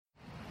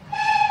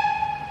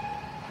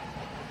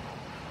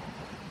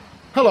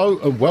Hello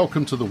and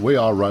welcome to the We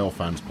Are Rail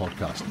Fans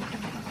podcast.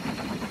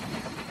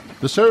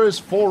 The series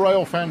for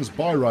rail fans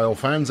by rail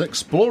fans,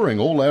 exploring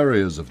all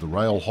areas of the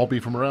rail hobby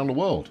from around the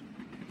world.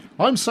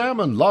 I'm Sam,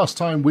 and last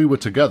time we were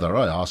together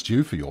I asked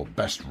you for your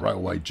best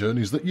railway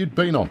journeys that you'd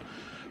been on.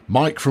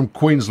 Mike from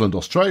Queensland,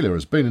 Australia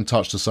has been in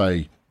touch to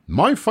say,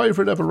 my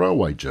favourite ever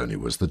railway journey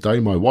was the day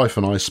my wife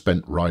and I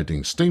spent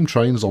riding steam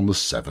trains on the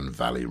Severn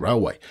Valley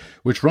Railway,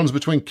 which runs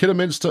between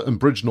Kidderminster and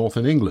Bridgnorth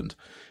in England.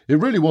 It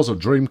really was a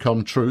dream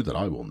come true that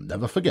I will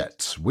never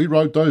forget. We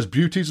rode those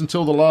beauties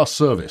until the last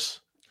service.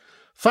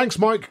 Thanks,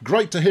 Mike.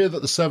 Great to hear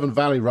that the Severn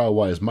Valley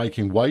Railway is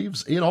making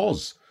waves in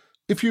Oz.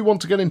 If you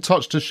want to get in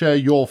touch to share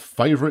your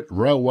favourite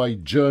railway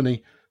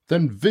journey,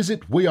 then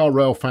visit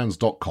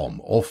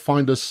wearerailfans.com or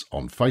find us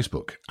on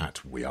Facebook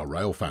at We Are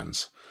Rail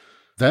Fans.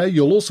 There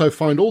you'll also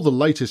find all the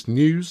latest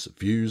news,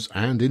 views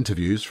and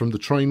interviews from the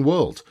train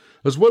world,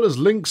 as well as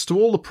links to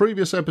all the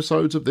previous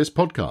episodes of this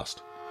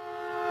podcast.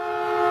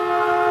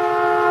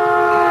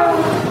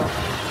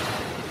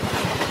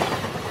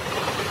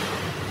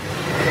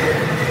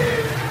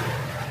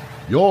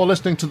 You're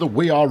listening to the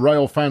We Are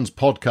Rail Fans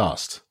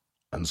podcast,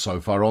 and so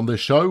far on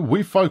this show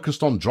we've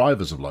focused on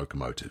drivers of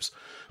locomotives,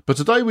 but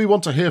today we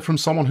want to hear from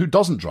someone who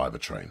doesn't drive a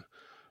train,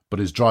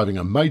 but is driving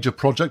a major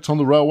project on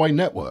the railway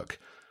network.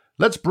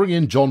 Let's bring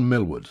in John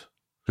Millward,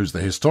 who's the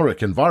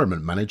Historic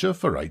Environment Manager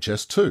for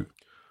HS2.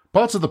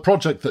 Part of the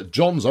project that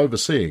John's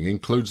overseeing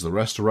includes the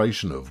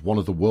restoration of one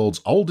of the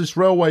world's oldest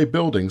railway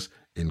buildings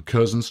in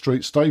Curzon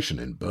Street Station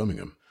in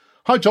Birmingham.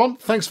 Hi John,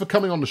 thanks for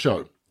coming on the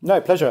show. No,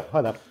 pleasure.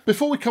 Hi there.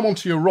 Before we come on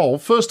to your role,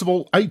 first of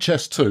all,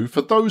 HS2,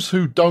 for those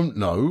who don't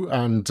know,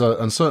 and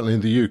certainly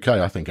in the UK,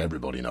 I think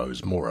everybody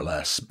knows more or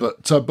less,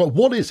 but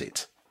what is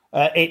it?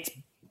 It's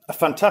a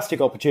fantastic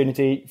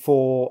opportunity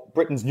for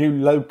Britain's new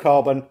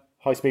low-carbon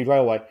high-speed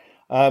railway.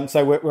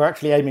 So we're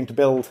actually aiming to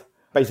build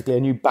basically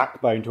a new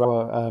backbone to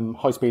our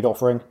high-speed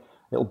offering.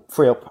 It'll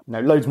free up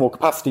loads more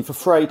capacity for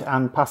freight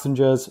and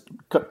passengers,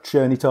 cut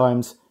journey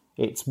times.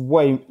 It's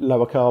way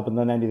lower carbon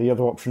than any of the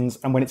other options,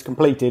 and when it's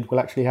completed, we'll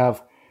actually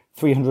have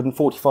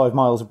 345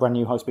 miles of brand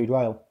new high-speed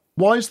rail.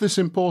 Why is this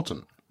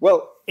important?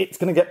 Well, it's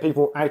going to get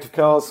people out of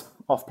cars,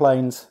 off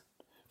planes,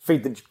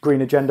 feed the green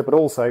agenda, but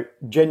also,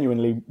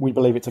 genuinely, we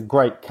believe it's a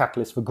great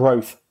catalyst for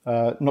growth,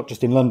 not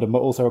just in London, but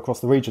also across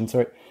the region. So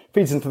it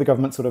feeds into the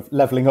government's sort of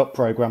levelling up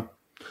programme.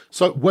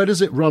 So where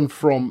does it run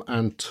from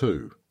and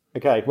to?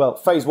 Okay, well,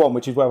 phase one,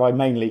 which is where I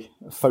mainly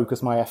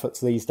focus my efforts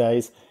these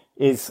days,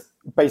 is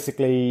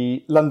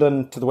basically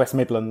London to the West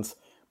Midlands.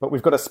 But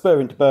we've got a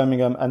spur into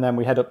Birmingham, and then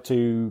we head up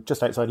to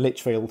just outside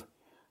Lichfield.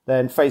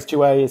 Then phase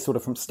 2A is sort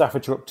of from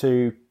Staffordshire up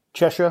to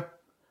Cheshire.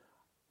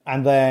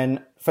 And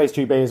then phase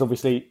 2B is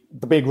obviously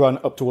the big run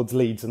up towards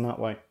Leeds and that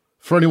way.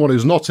 For anyone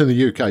who's not in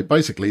the UK,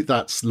 basically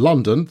that's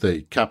London,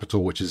 the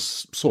capital, which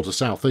is sort of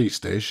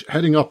southeast-ish,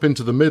 heading up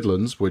into the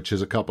Midlands, which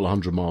is a couple of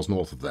 100 miles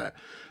north of there.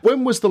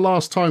 When was the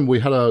last time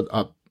we had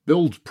a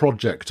build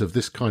project of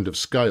this kind of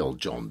scale,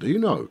 John? Do you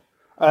know?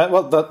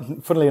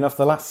 Funnily enough,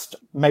 the last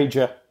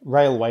major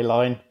railway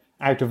line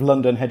out of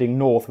London heading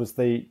north was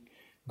the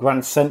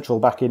Grand Central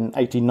back in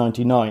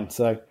 1899.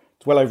 So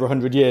it's well over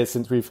 100 years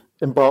since we've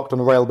embarked on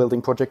a rail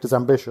building project as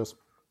ambitious.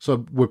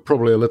 So we're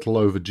probably a little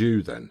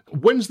overdue then.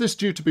 When's this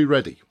due to be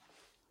ready?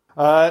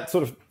 Sort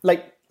of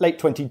late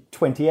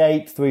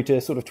 2028 through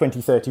to sort of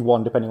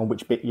 2031, depending on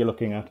which bit you're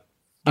looking at.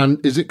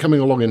 And is it coming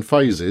along in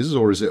phases,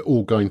 or is it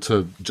all going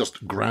to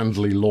just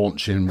grandly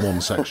launch in one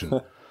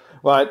section?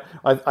 Right.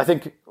 I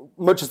think,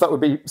 much as that would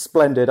be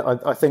splendid,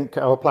 I think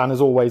our plan has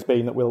always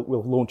been that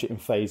we'll launch it in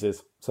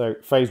phases. So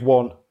phase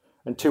 1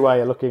 and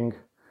 2A are looking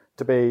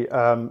to be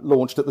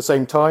launched at the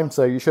same time.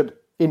 So you should,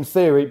 in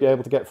theory, be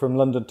able to get from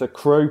London to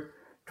Crewe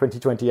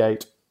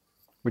 2028,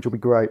 which will be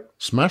great.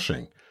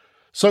 Smashing.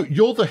 So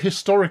you're the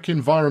Historic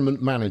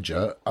Environment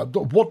Manager.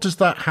 What does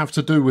that have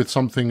to do with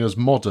something as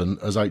modern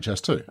as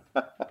HS2?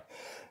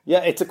 Yeah,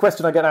 it's a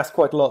question I get asked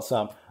quite a lot,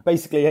 Sam.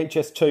 Basically,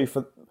 HS2,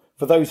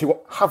 for those who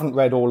haven't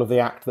read all of the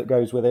Act that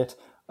goes with it,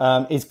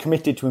 is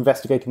committed to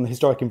investigating the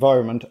historic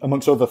environment,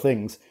 amongst other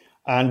things.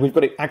 And we've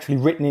got it actually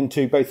written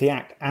into both the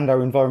Act and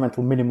our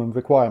environmental minimum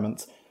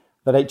requirements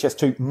that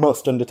HS2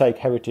 must undertake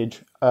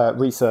heritage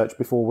research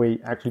before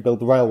we actually build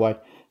the railway.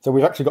 So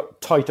we've actually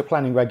got tighter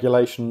planning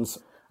regulations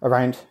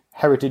around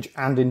heritage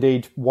and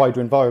indeed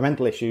wider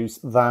environmental issues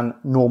than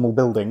normal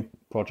building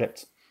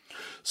projects.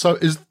 So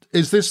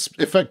is this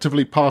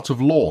effectively part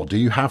of law? Do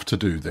you have to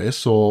do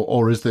this,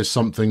 or is this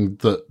something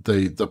that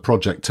the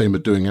project team are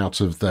doing out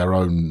of their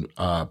own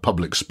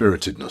public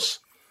spiritedness?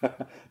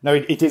 No,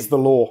 it is the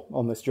law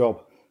on this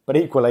job. But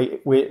equally,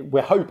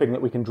 we're hoping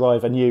that we can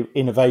drive a new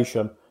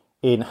innovation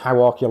in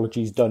how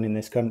archaeology is done in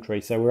this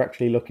country. So we're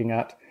actually looking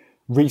at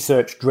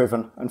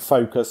research-driven and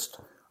focused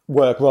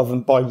work rather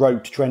than by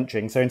rote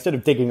trenching. So instead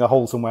of digging a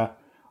hole somewhere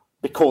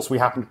because we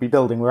happen to be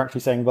building, we're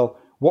actually saying, well,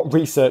 what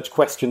research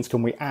questions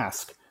can we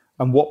ask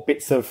and what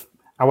bits of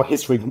our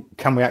history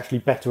can we actually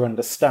better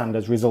understand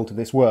as a result of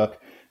this work?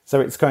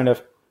 So it's kind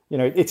of,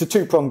 it's a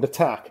two-pronged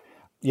attack.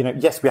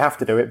 Yes, we have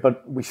to do it,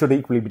 but we should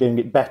equally be doing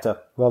it better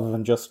rather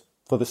than just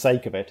for the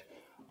sake of it.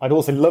 I'd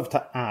also love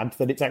to add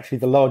that it's actually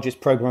the largest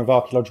programme of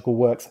archaeological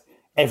works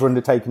ever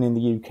undertaken in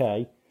the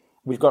UK.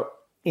 We've got,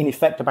 in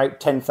effect, about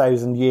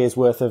 10,000 years'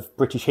 worth of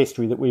British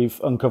history that we've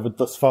uncovered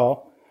thus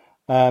far.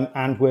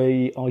 And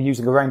we are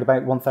using around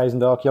about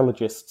 1,000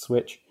 archaeologists,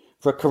 which,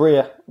 for a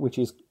career which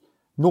is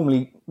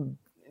normally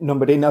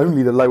numbered in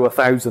only the lower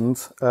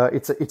thousands,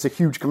 it's a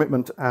huge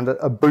commitment and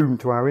a boom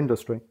to our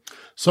industry.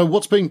 So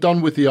what's being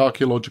done with the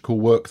archaeological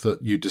work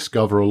that you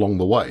discover along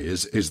the way?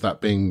 Is that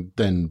being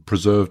then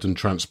preserved and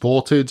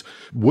transported?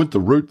 Would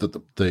the route that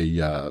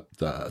the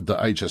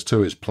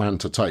HS2 is planned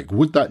to take,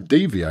 would that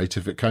deviate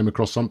if it came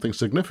across something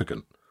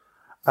significant?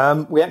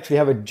 We actually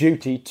have a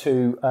duty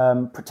to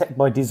protect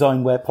by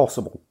design where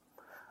possible,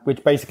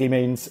 which basically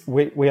means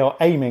we are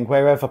aiming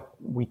wherever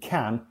we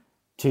can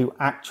to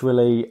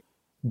actually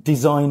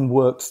design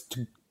works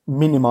to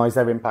minimise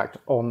their impact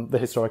on the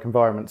historic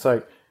environment.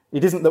 So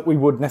it isn't that we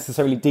would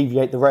necessarily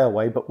deviate the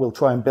railway, but we'll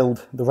try and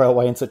build the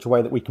railway in such a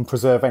way that we can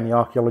preserve any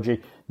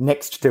archaeology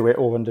next to it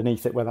or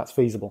underneath it where that's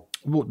feasible.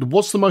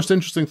 What's the most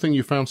interesting thing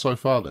you found so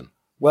far then?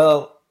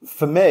 Well,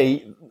 for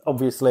me,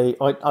 obviously,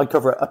 I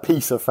cover a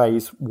piece of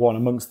Phase 1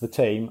 amongst the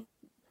team.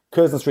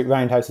 Curzon Street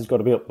Roundhouse has got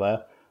to be up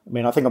there. I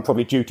mean, I think I'm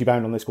probably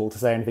duty-bound on this call to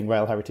say anything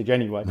rail heritage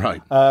anyway.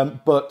 Right.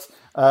 But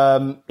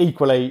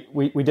equally,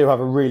 we do have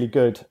a really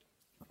good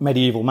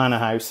medieval manor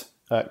house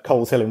at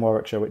Coles Hill in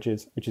Warwickshire, which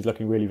is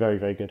looking really very,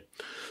 very good.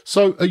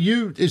 So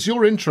is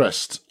your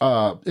interest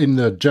in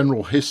the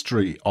general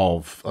history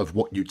of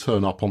what you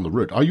turn up on the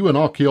route? Are you an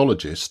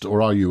archaeologist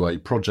or are you a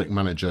project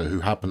manager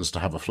who happens to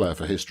have a flair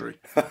for history?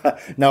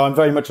 No, I'm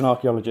very much an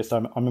archaeologist.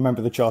 I'm a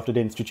member of the Chartered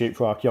Institute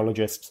for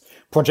Archaeologists.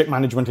 Project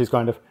management is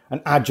kind of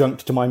an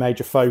adjunct to my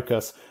major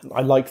focus.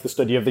 I like the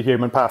study of the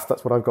human past.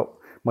 That's what I've got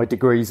my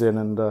degrees in,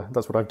 and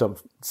that's what I've done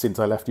since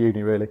I left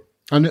uni, really.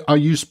 And are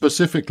you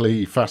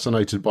specifically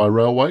fascinated by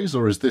railways,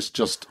 or is this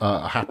just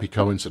a happy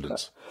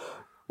coincidence?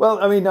 Well,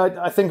 I mean,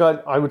 I think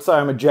I would say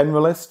I'm a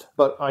generalist,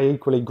 but I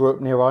equally grew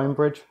up near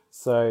Ironbridge.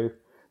 So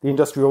the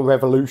Industrial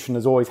Revolution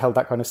has always held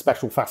that kind of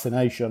special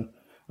fascination.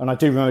 And I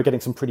do remember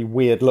getting some pretty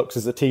weird looks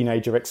as a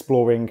teenager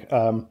exploring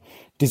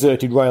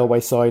deserted railway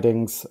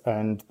sidings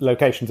and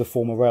locations of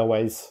former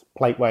railways,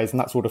 plateways and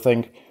that sort of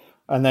thing.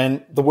 And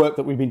then the work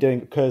that we've been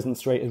doing at Curzon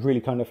Street has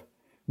really kind of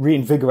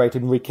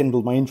reinvigorated and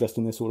rekindled my interest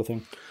in this sort of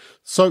thing.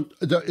 So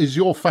is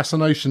your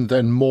fascination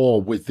then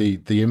more with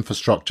the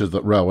infrastructure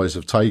that railways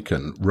have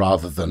taken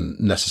rather than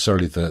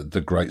necessarily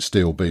the great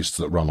steel beasts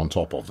that run on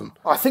top of them?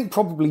 I think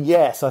probably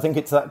yes. I think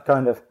it's that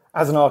kind of,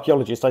 as an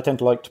archaeologist, I tend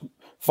to like to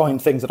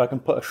find things that I can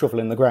put a shovel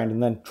in the ground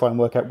and then try and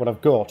work out what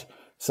I've got.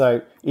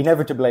 So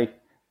inevitably,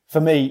 for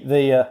me,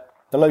 the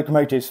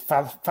locomotives,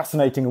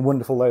 fascinating and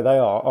wonderful though they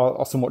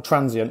are somewhat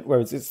transient,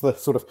 whereas it's the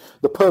sort of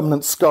the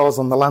permanent scars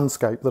on the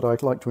landscape that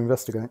I'd like to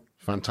investigate.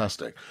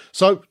 Fantastic.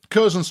 So,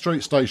 Curzon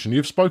Street Station,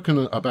 you've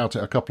spoken about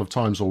it a couple of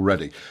times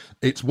already.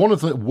 It's one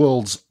of the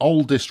world's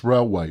oldest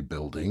railway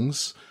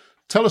buildings.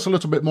 Tell us a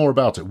little bit more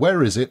about it.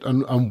 Where is it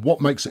and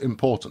what makes it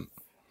important?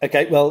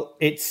 Okay, well,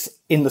 it's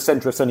in the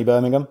centre of sunny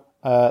Birmingham,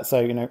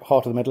 so,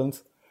 heart of the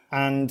Midlands.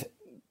 And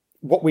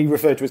what we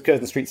refer to as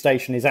Curzon Street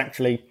Station is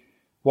actually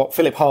what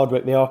Philip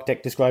Hardwick, the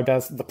architect, described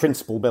as the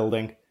principal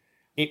building.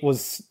 It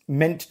was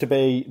meant to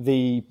be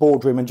the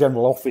boardroom and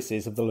general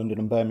offices of the London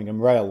and Birmingham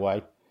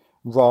Railway,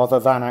 rather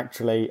than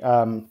actually,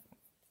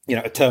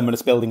 a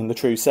terminus building in the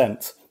true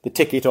sense. The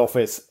ticket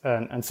office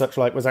and such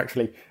like was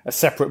actually a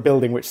separate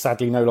building which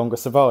sadly no longer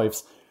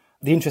survives.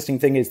 The interesting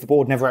thing is the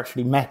board never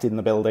actually met in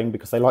the building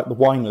because they liked the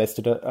wine list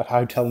at a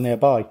hotel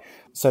nearby.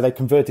 So they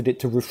converted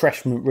it to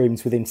refreshment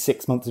rooms within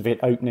 6 months of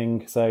it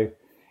opening. So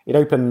it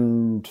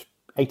opened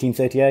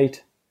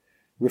 1838,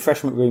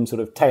 refreshment room sort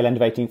of tail end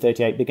of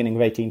 1838, beginning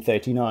of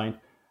 1839.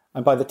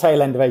 And by the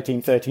tail end of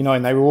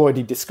 1839, they were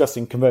already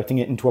discussing converting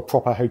it into a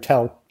proper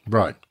hotel.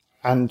 Right.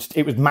 And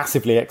it was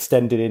massively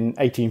extended in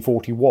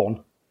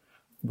 1841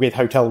 with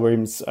hotel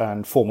rooms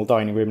and formal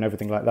dining room and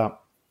everything like that.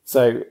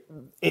 So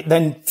it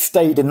then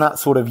stayed in that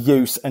sort of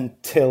use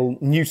until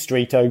New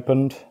Street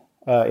opened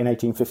in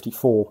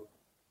 1854,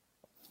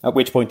 at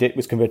which point it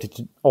was converted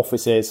to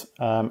offices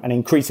and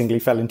increasingly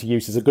fell into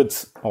use as a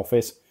goods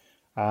office.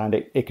 And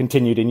it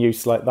continued in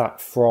use like that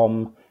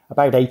from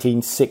about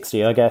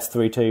 1860, I guess,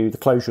 through to the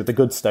closure of the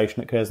goods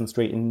station at Curzon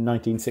Street in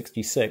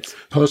 1966.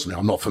 Personally,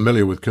 I'm not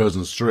familiar with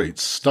Curzon Street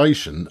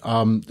Station.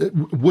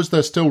 Was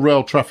there still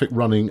rail traffic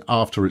running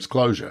after its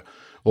closure,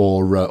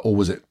 or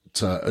was it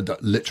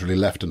literally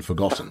left and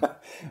forgotten?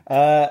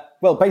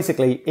 Well,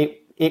 basically,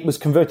 it was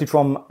converted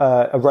from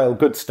a rail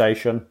goods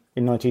station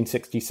in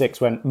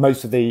 1966 when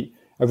most of the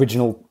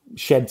original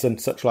sheds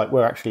and such like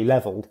were actually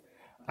levelled.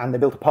 And they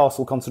built a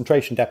parcel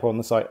concentration depot on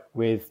the site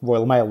with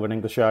Royal Mail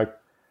running the show.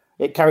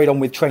 It carried on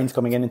with trains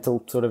coming in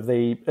until sort of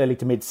the early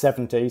to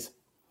mid-70s.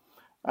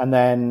 And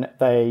then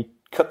they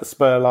cut the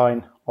spur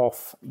line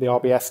off the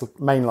RBS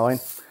main line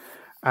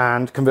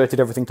and converted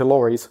everything to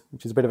lorries,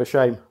 which is a bit of a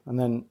shame. And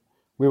then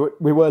we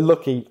were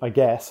lucky, I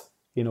guess,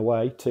 in a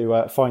way,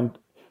 to find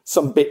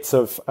some bits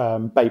of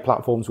bay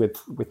platforms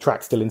with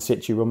tracks still in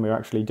situ when we were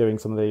actually doing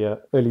some of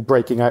the early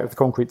breaking out of the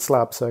concrete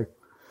slab. So,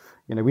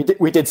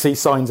 we did see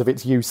signs of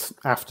its use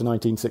after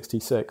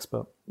 1966,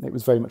 but it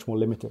was very much more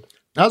limited.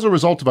 As a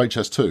result of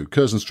HS2,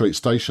 Curzon Street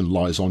Station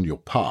lies on your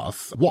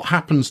path. What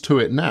happens to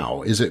it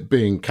now? Is it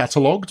being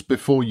catalogued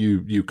before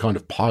you kind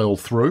of pile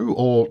through,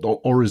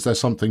 or is there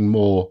something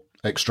more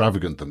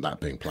extravagant than that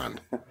being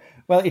planned?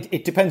 Well,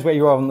 it depends where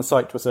you are on the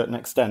site to a certain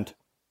extent.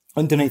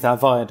 Underneath our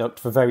viaduct,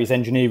 for various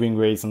engineering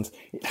reasons,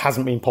 it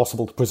hasn't been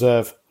possible to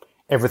preserve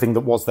everything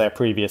that was there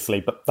previously,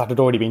 but that had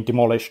already been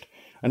demolished.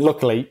 And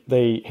luckily,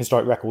 the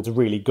historic records are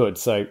really good.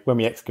 So when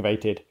we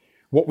excavated,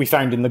 what we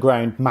found in the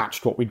ground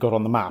matched what we'd got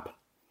on the map.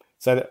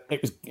 So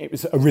it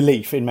was a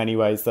relief in many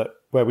ways that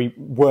where we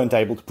weren't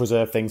able to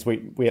preserve things,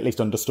 we at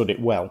least understood it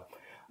well.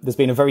 There's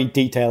been a very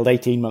detailed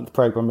 18-month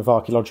programme of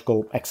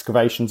archaeological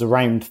excavations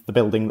around the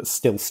building that's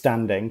still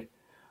standing.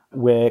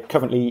 We're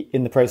currently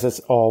in the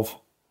process of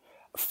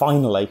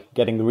finally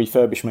getting the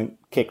refurbishment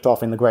kicked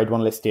off in the Grade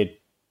 1 listed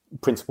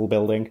principal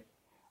building.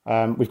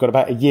 We've got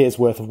about a year's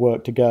worth of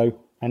work to go,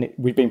 and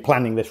we've been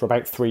planning this for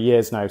about 3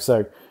 years now.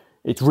 So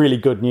it's really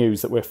good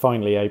news that we're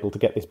finally able to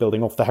get this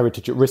building off the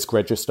Heritage at Risk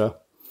register,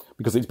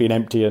 because it's been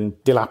empty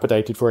and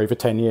dilapidated for over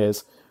 10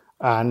 years,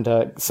 and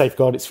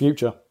safeguard its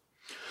future.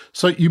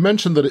 So you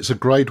mentioned that it's a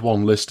Grade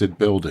 1 listed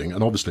building,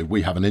 and obviously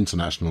we have an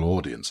international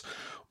audience.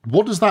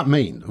 What does that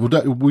mean?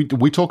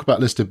 We talk about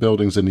listed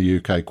buildings in the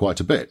UK quite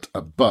a bit,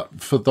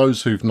 but for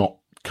those who've not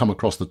come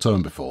across the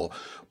term before,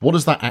 what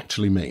does that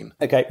actually mean?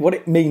 Okay, what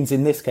it means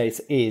in this case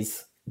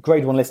is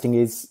Grade 1 listing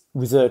is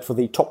reserved for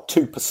the top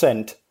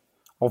 2%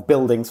 of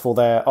buildings for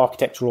their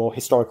architectural or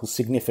historical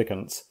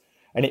significance.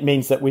 And it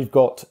means that we've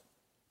got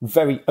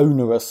very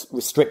onerous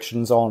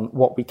restrictions on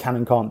what we can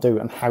and can't do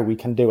and how we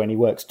can do any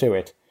works to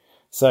it.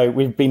 So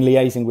we've been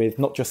liaising with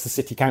not just the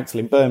City Council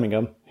in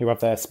Birmingham, who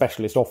have their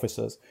specialist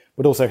officers,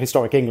 but also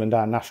Historic England,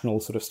 our national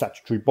sort of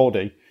statutory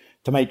body,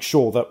 to make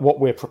sure that what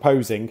we're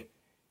proposing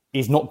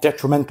is not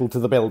detrimental to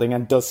the building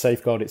and does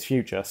safeguard its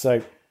future.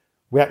 So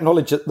we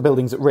acknowledge that the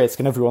building's at risk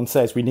and everyone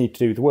says we need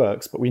to do the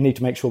works, but we need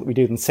to make sure that we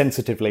do them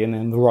sensitively and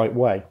in the right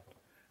way.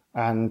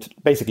 And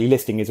basically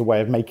listing is a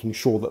way of making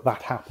sure that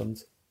that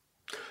happens.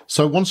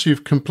 So once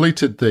you've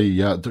completed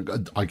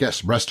the I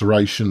guess,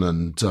 restoration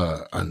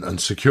and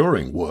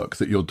securing work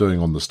that you're doing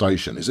on the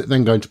station, is it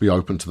then going to be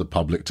open to the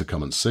public to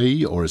come and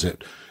see, or is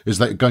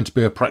that going to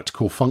be a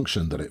practical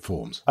function that it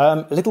forms?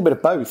 A little bit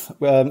of both.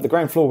 The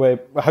ground floor, we're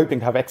hoping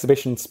to have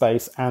exhibition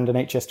space and an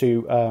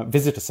HS2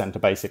 visitor centre,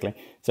 basically.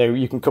 So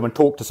you can come and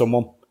talk to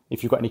someone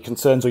if you've got any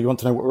concerns or you want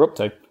to know what we're up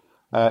to.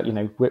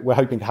 We're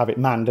hoping to have it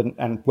manned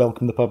and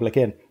welcome the public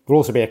in. There'll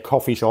also be a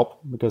coffee shop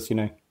because,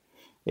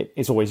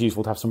 it's always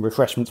useful to have some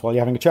refreshments while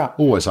you're having a chat.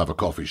 Always have a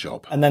coffee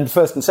shop. And then the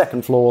first and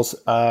second floors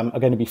are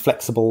going to be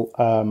flexible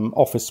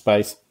office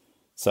space.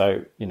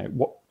 So,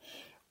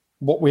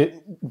 what we're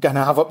going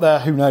to have up there,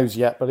 who knows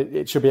yet, but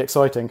it should be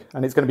exciting.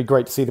 And it's going to be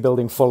great to see the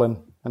building full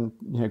and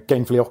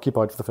gainfully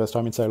occupied for the first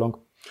time in so long.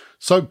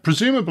 So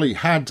presumably,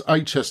 had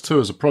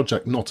HS2 as a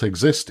project not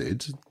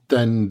existed,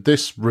 then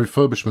this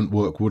refurbishment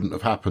work wouldn't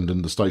have happened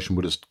and the station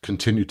would have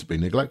continued to be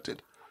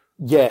neglected.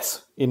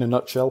 Yes, in a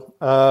nutshell.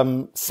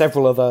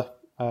 Several other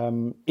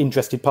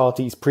interested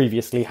parties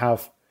previously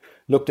have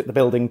looked at the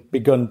building,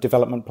 begun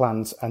development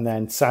plans, and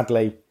then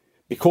sadly,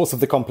 because of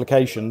the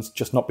complications,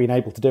 just not been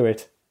able to do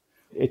it.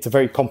 It's a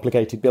very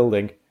complicated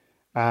building,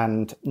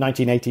 and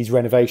 1980s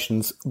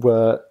renovations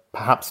were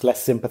perhaps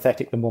less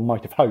sympathetic than one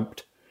might have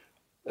hoped,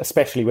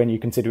 especially when you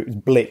consider it was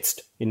blitzed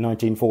in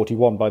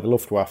 1941 by the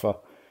Luftwaffe.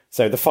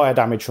 So the fire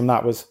damage from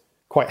that was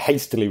quite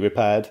hastily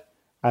repaired,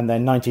 and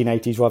then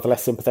 1980s rather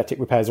less sympathetic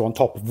repairs are on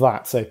top of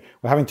that. So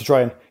we're having to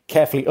try and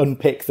carefully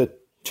unpick the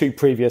two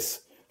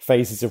previous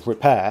phases of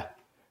repair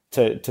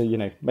to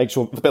make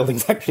sure the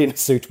building's actually in a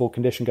suitable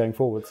condition going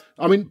forwards.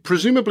 I mean,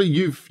 presumably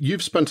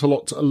you've spent a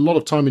lot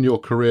of time in your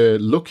career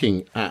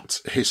looking at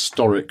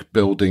historic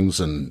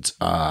buildings and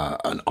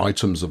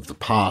items of the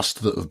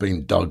past that have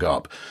been dug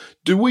up.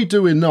 Do we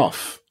do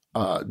enough,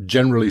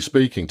 generally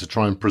speaking, to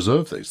try and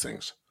preserve these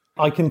things?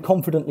 I can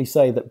confidently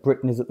say that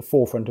Britain is at the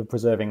forefront of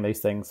preserving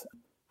these things.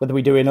 Whether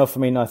we do enough,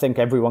 I think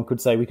everyone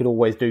could say we could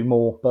always do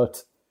more,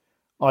 but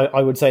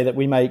I would say that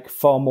we make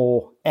far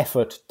more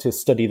effort to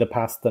study the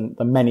past than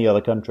many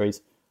other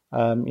countries.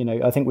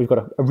 I think we've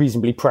got a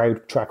reasonably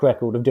proud track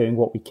record of doing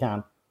what we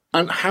can.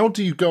 And how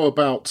do you go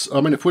about,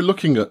 if we're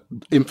looking at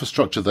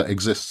infrastructure that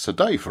exists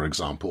today, for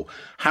example,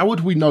 how would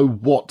we know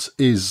what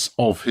is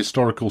of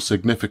historical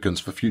significance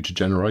for future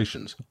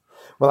generations?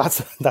 Well,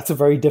 that's a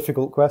very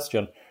difficult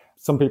question.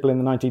 Some people in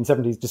the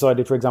 1970s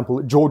decided, for example,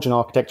 that Georgian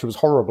architecture was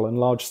horrible and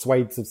large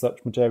swathes of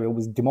such material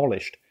was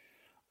demolished,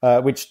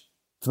 which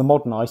to the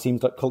modern eye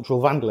seems like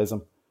cultural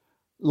vandalism.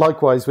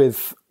 Likewise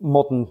with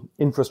modern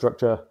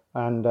infrastructure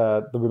and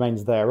the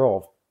remains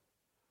thereof.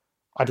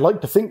 I'd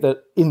like to think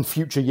that in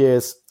future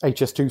years,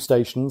 HS2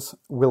 stations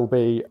will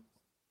be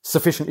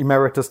sufficiently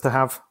meritorious to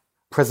have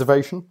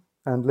preservation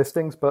and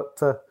listings, but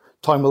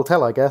time will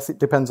tell, I guess. It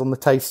depends on the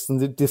tastes and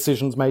the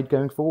decisions made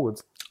going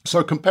forwards.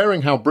 So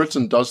comparing how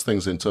Britain does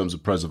things in terms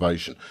of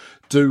preservation,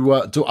 do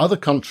other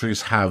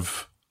countries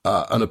have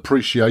an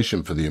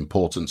appreciation for the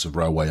importance of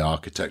railway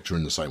architecture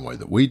in the same way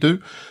that we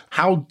do.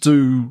 How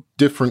do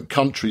different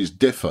countries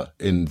differ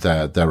in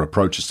their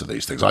approaches to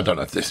these things? I don't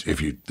know if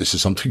this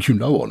is something you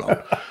know or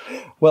not.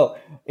 Well,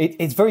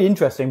 it's very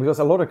interesting because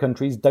a lot of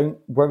countries don't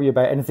worry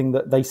about anything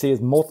that they see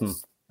as modern,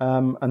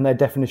 and their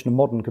definition of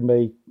modern can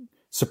be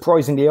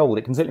surprisingly old.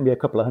 It can certainly be a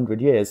couple of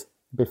 100 years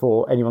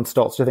before anyone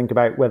starts to think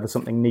about whether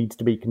something needs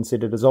to be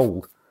considered as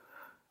old.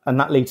 And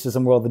that leads to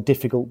some rather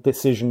difficult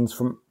decisions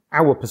from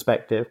our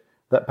perspective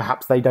that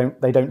perhaps they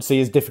don't see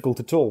as difficult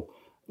at all.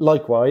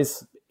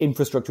 Likewise,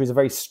 infrastructure is a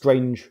very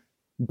strange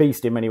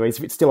beast in many ways.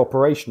 If it's still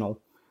operational,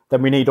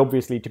 then we need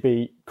obviously to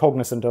be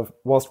cognizant of,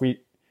 whilst we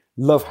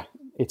love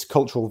its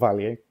cultural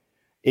value,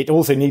 it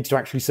also needs to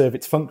actually serve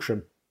its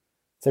function.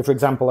 So, for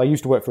example, I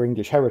used to work for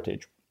English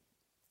Heritage,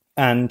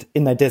 and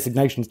in their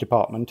designations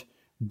department,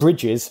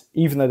 bridges,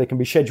 even though they can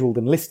be scheduled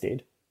and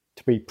listed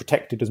to be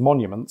protected as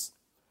monuments,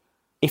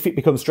 if it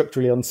becomes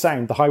structurally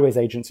unsound, the Highways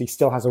Agency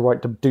still has a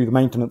right to do the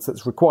maintenance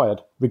that's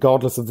required,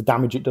 regardless of the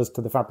damage it does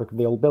to the fabric of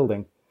the old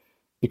building,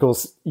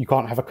 because you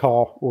can't have a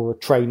car or a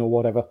train or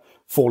whatever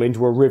fall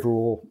into a river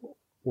or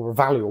a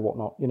valley or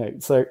whatnot.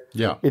 So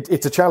yeah,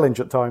 it's a challenge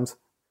at times.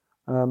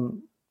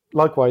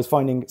 Likewise,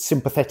 finding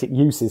sympathetic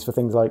uses for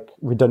things like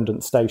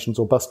redundant stations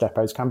or bus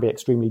depots can be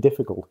extremely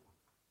difficult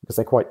because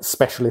they're quite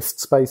specialist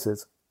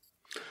spaces.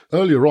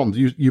 Earlier on,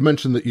 you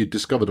mentioned that you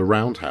discovered a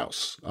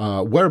roundhouse.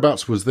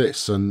 Whereabouts was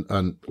this,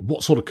 and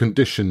what sort of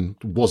condition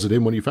was it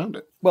in when you found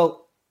it?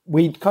 Well,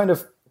 we'd kind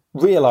of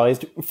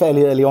realised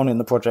fairly early on in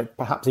the project,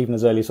 perhaps even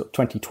as early as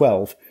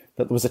 2012,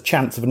 that there was a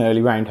chance of an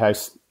early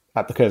roundhouse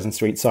at the Curzon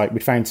Street site.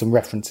 We'd found some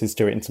references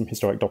to it in some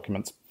historic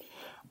documents.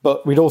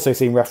 But we'd also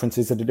seen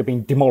references that it had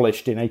been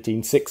demolished in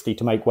 1860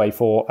 to make way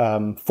for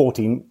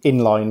 14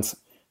 inlines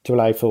to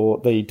allow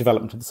for the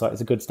development of the site as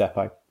a goods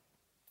depot.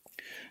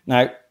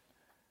 Now,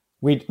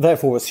 we'd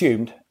therefore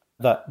assumed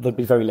that there'd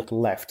be very little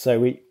left. So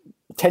we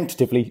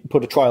tentatively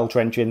put a trial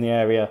trench in the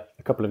area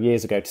a couple of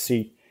years ago to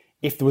see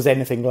if there was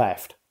anything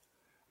left.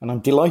 And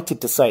I'm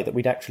delighted to say that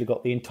we'd actually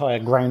got the entire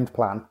ground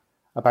plan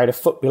about a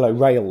foot below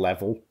rail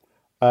level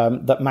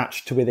that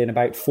matched to within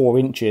about 4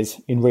 inches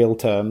in real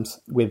terms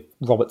with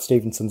Robert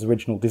Stevenson's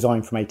original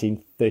design from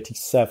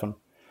 1837.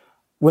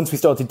 Once we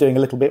started doing a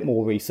little bit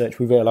more research,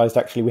 we realised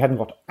actually we hadn't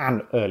got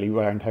an early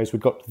roundhouse,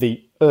 we'd got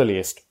the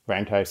earliest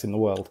roundhouse in the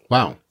world.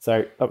 Wow.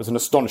 So that was an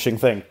astonishing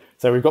thing.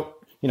 So we've got,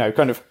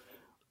 kind of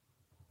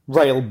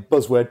rail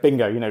buzzword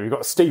bingo. You've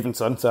got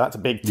Stevenson, so that's a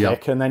big tick,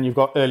 yep. And then you've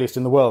got earliest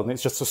in the world, and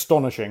it's just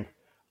astonishing.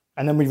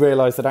 And then we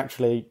realised that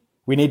actually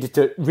we needed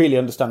to really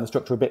understand the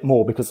structure a bit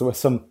more because there were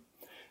some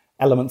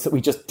elements that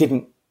we just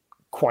didn't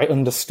quite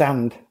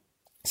understand.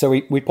 So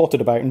we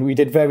potted about and we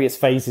did various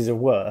phases of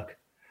work.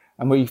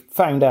 And we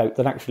found out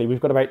that actually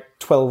we've got about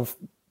 12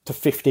 to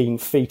 15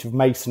 feet of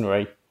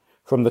masonry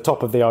from the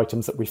top of the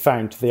items that we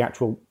found to the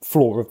actual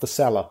floor of the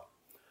cellar.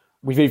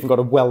 We've even got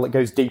a well that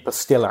goes deeper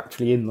still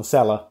actually in the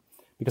cellar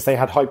because they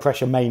had high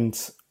pressure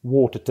mains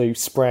water to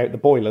spray out the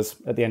boilers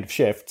at the end of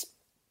shifts.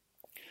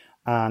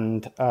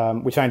 And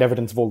we found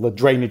evidence of all the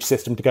drainage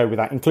system to go with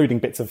that, including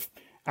bits of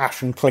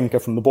ash and clinker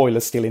from the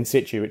boilers still in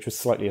situ, which was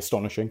slightly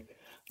astonishing.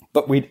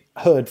 But we'd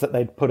heard that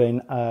they'd put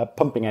in a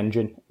pumping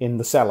engine in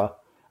the cellar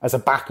as a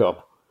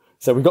backup.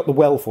 So we got the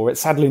well for it.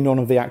 Sadly, none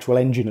of the actual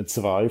engine had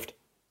survived.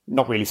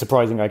 Not really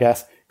surprising, I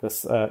guess,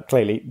 because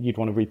clearly you'd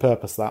want to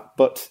repurpose that.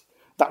 But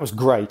that was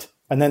great.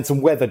 And then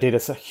some weather did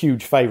us a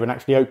huge favour and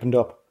actually opened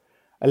up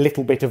a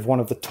little bit of one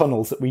of the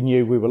tunnels that we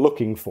knew we were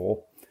looking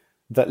for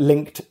that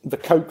linked the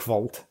coke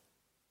vault,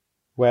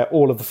 where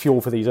all of the fuel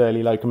for these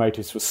early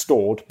locomotives was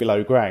stored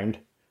below ground,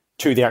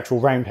 to the actual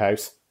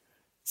roundhouse.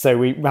 So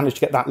we managed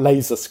to get that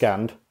laser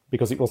scanned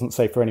because it wasn't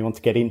safe for anyone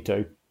to get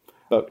into.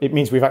 But it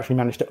means we've actually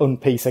managed to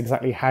unpiece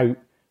exactly how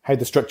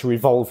the structure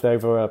evolved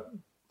over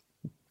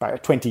about a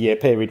 20-year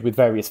period with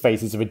various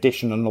phases of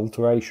addition and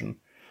alteration,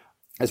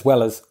 as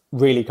well as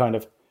really kind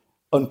of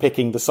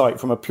unpicking the site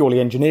from a purely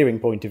engineering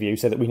point of view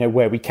so that we know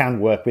where we can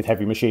work with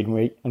heavy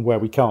machinery and where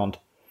we can't.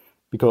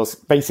 Because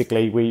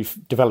basically we've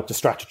developed a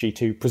strategy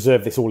to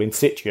preserve this all in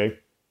situ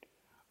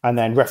and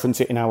then reference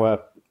it in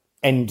our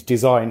end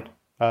design,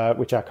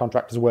 which our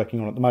contractors are working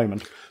on at the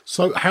moment.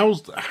 So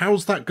how's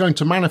that going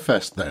to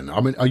manifest then?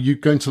 I mean, are you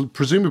going to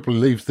presumably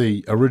leave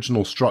the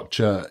original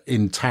structure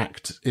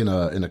intact in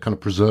a kind of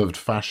preserved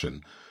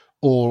fashion,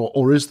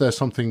 or is there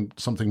something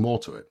more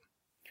to it?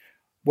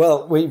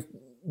 Well, we've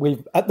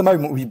at the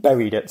moment we've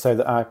buried it so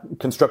that our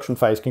construction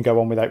phase can go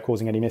on without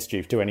causing any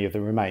mischief to any of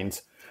the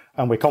remains,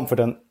 and we're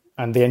confident,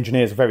 and the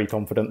engineers are very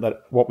confident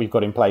that what we've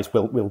got in place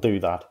will do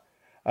that.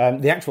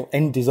 The actual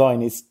end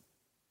design is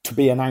to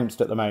be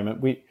announced at the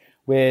moment.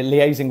 We're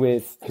liaising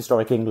with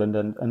Historic England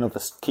and other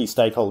key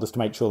stakeholders to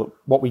make sure that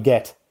what we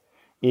get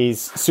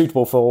is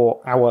suitable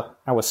for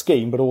our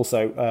scheme, but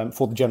also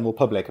for the general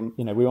public. And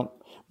we want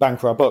bang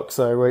for our buck,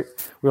 so we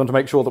want to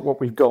make sure that what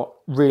we've got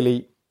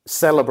really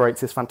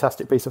celebrates this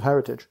fantastic piece of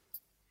heritage.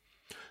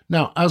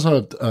 Now, as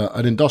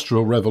an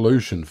Industrial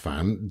Revolution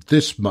fan,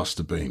 this must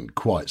have been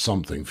quite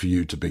something for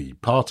you to be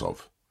part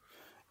of.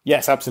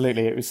 Yes,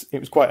 absolutely. It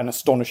was quite an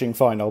astonishing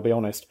find, I'll be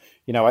honest.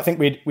 I think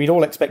we'd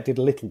all expected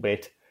a little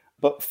bit,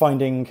 but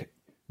finding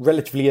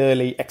relatively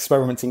early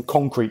experiments in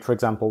concrete, for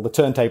example, the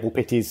turntable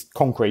pit is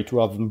concrete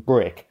rather than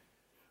brick.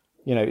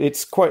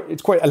 It's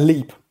quite a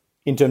leap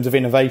in terms of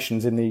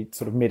innovations in the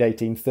sort of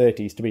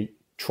mid-1830s to be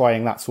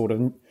trying that sort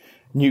of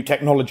new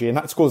technology, and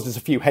that's caused us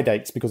a few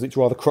headaches because it's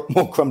rather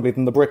more crumbly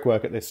than the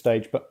brickwork at this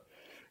stage. But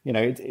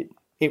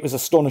it was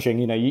astonishing.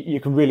 You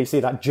can really see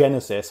that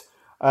genesis.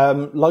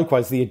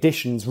 Likewise, the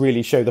additions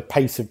really show the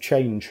pace of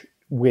change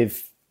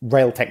with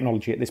rail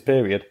technology at this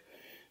period,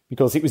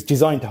 because it was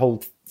designed to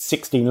hold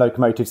 16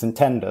 locomotives and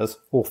tenders,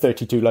 or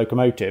 32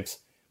 locomotives,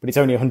 but it's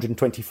only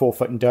 124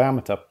 foot in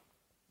diameter.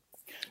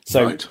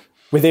 So right.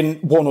 Within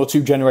 1 or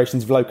 2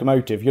 generations of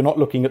locomotive, you're not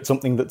looking at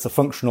something that's a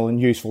functional and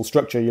useful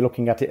structure. You're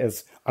looking at it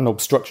as an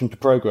obstruction to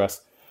progress.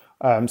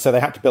 So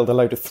they had to build a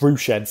load of through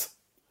sheds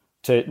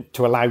to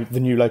allow the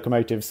new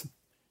locomotives.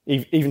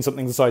 Even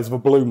something the size of a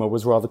bloomer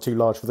was rather too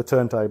large for the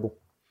turntable.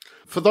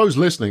 For those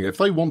listening, if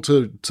they want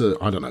to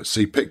I don't know,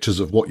 see pictures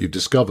of what you've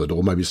discovered,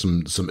 or maybe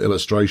some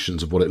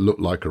illustrations of what it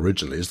looked like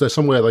originally, is there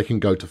somewhere they can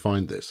go to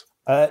find this?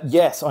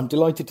 Yes, I'm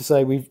delighted to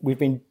say we've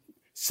been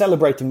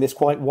celebrating this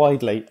quite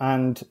widely,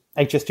 and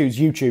HS2's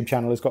YouTube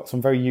channel has got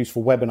some very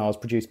useful webinars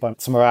produced by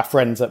some of our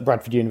friends at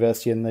Bradford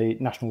University and the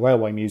National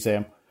Railway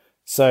Museum.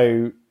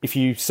 So if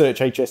you search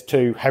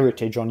HS2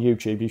 Heritage on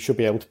YouTube, you should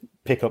be able to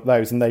pick up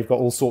those, and they've got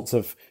all sorts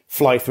of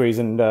fly-throughs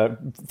and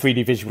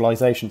 3D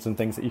visualizations and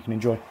things that you can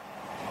enjoy.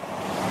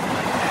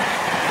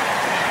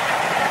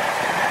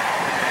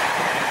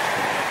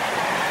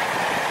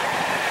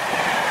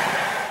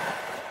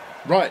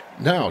 Right,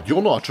 now,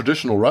 you're not a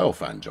traditional rail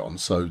fan, John,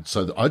 so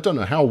I don't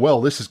know how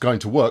well this is going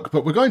to work,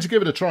 but we're going to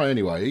give it a try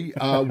anyway.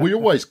 We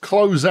always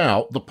close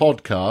out the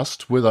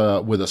podcast with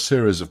a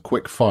series of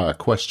quick-fire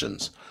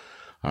questions.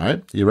 All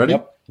right, you ready?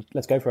 Yep,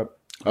 let's go for it.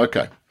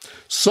 Okay.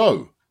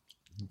 So,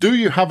 do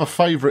you have a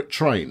favourite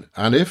train?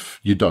 And if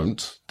you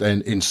don't,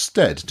 then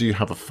instead, do you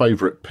have a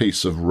favourite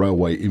piece of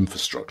railway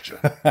infrastructure?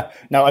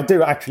 No, I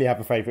do actually have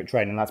a favourite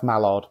train, and that's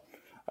Mallard.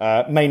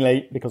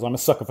 Mainly because I'm a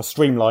sucker for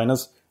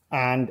streamliners,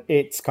 and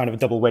it's kind of a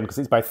double win because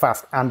it's both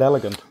fast and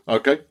elegant.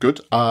 Okay,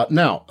 good.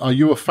 Now, are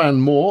you a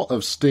fan more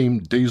of steam,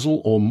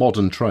 diesel, or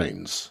modern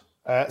trains?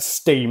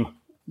 Steam,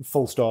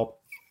 full stop.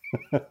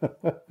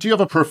 Do you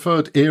have a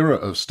preferred era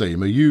of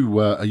steam? Are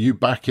you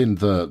back in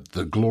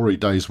the glory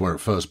days where it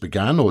first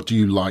began, or do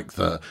you like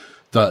the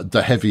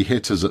heavy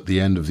hitters at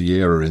the end of the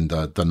era in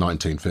the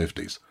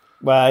 1950s?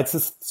 Well, it's a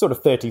sort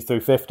of 30s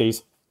through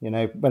 50s,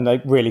 when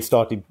they really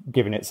started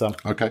giving it some.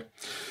 Okay.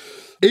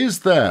 Is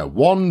there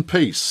one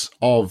piece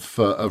of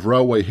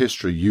railway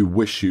history you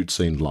wish you'd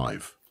seen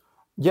live?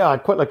 Yeah,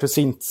 I'd quite like to have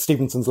seen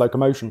Stephenson's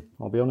locomotion,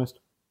 I'll be honest.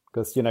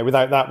 Because,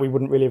 without that, we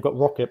wouldn't really have got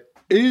Rocket.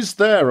 Is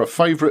there a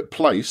favourite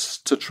place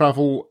to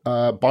travel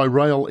by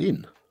rail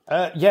in?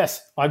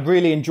 Yes, I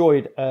really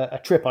enjoyed a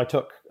trip I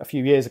took a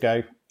few years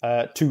ago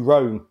to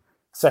Rome,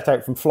 set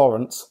out from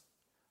Florence,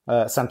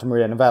 Santa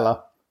Maria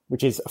Novella,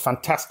 which is a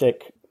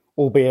fantastic,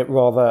 albeit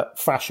rather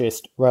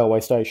fascist, railway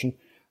station,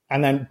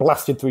 and then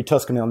blasted through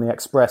Tuscany on the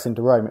express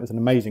into Rome. It was an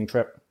amazing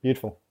trip.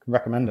 Beautiful. Can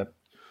recommend it.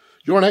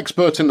 You're an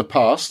expert in the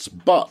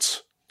past,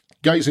 but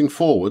gazing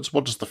forwards,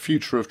 what does the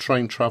future of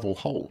train travel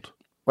hold?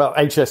 Well,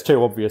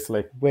 HS2,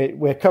 obviously.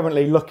 We're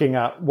currently looking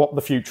at what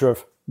the future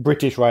of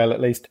British rail,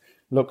 at least,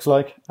 looks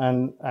like,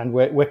 and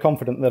we're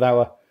confident that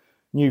our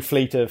new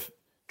fleet of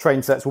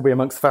train sets will be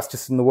amongst the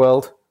fastest in the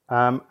world,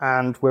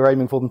 and we're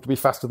aiming for them to be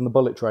faster than the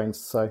bullet trains,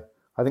 so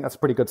I think that's a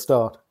pretty good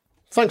start.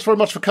 Thanks very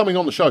much for coming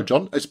on the show,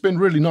 John. It's been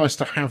really nice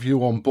to have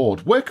you on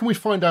board. Where can we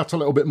find out a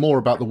little bit more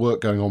about the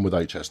work going on with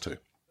HS2?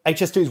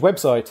 HS2's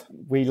website.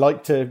 We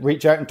like to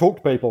reach out and talk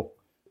to people.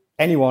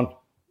 Anyone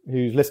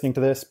who's listening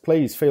to this,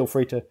 please feel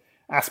free to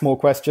ask more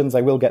questions.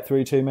 They will get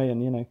through to me,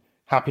 and,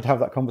 happy to have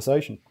that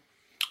conversation.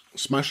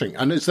 Smashing.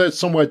 And is there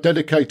somewhere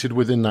dedicated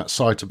within that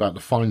site about the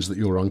finds that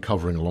you're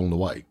uncovering along the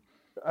way?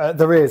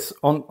 There is.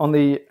 On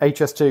the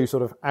HS2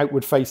 sort of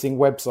outward-facing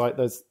website,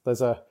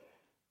 there's a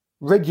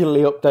regularly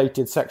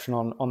updated section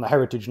on the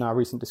heritage and our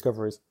recent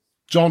discoveries.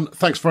 John,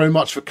 thanks very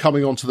much for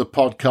coming onto the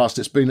podcast.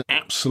 It's been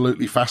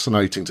absolutely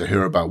fascinating to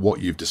hear about what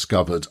you've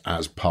discovered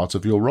as part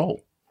of your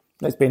role.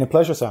 It's been a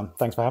pleasure, Sam.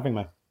 Thanks for having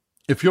me.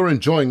 If you're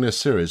enjoying this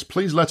series,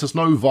 please let us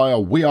know via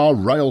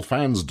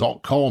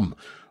wearerailfans.com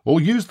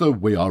or use the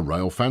We Are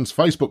Railfans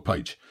Facebook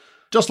page.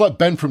 Just like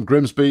Ben from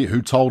Grimsby,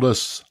 who told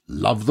us,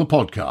 love the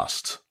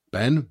podcast.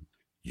 Ben,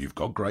 you've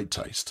got great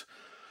taste.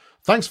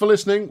 Thanks for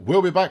listening.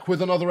 We'll be back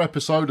with another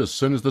episode as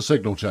soon as the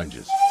signal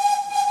changes.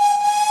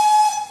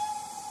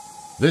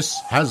 This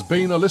has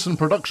been a Listen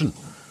production.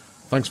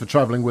 Thanks for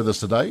travelling with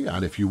us today,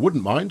 and if you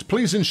wouldn't mind,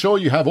 please ensure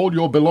you have all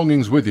your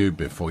belongings with you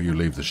before you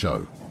leave the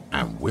show.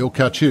 And we'll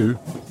catch you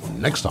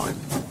next time.